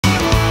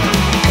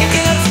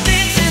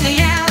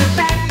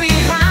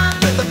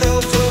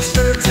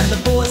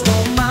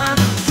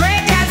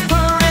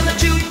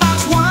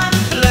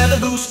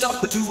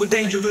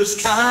dangerous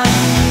kind.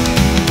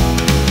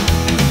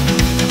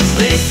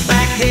 Slick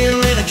back hair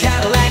in a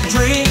Cadillac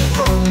dream,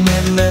 chrome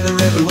and leather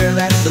everywhere,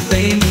 that's the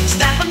theme.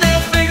 Snapping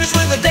their fingers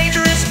with a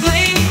dangerous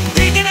gleam,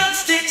 picking up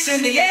sticks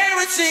in the air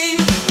it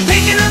seems.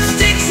 Picking up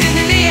sticks in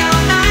the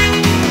neon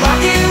night, rock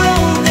and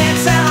roll,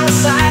 dance out of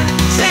sight.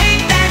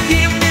 Shake that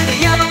hip in the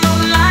yellow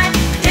moonlight,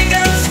 pick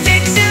up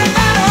sticks in a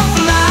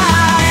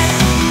butterfly.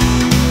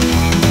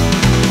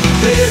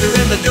 Later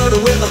in the gutter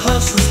where the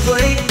hustlers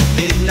play,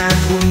 midnight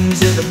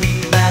wounds in the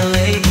beat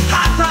ballet.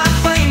 Hot rod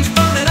flames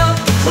burning up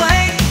the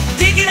clay,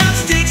 digging up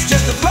sticks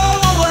just to throw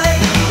away.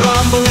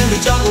 Rumble in the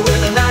jungle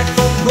where the night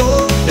folk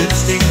roll,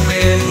 lipstick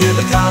red, hear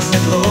the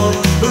cosmic glow.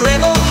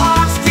 Rebel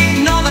hearts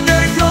beating on the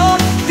dirty floor,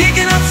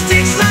 picking up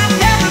sticks like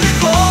never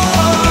before.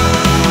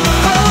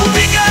 Oh,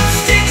 pick up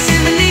sticks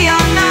in the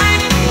neon night,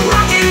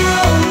 rock and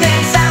roll,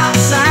 dance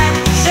outside.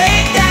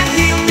 Shake that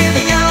heel in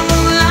the yellow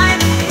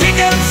moonlight, pick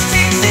up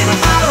sticks in a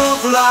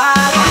butterfly.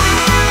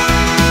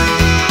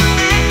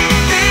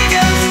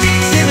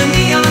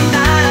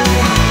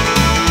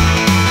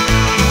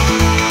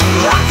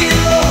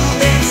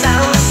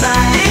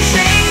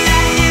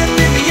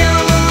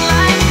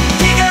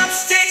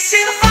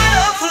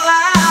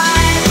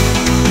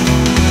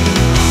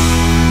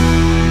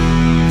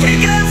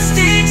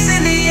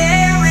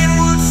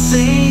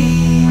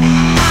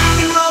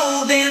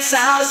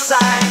 Out of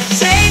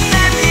sight.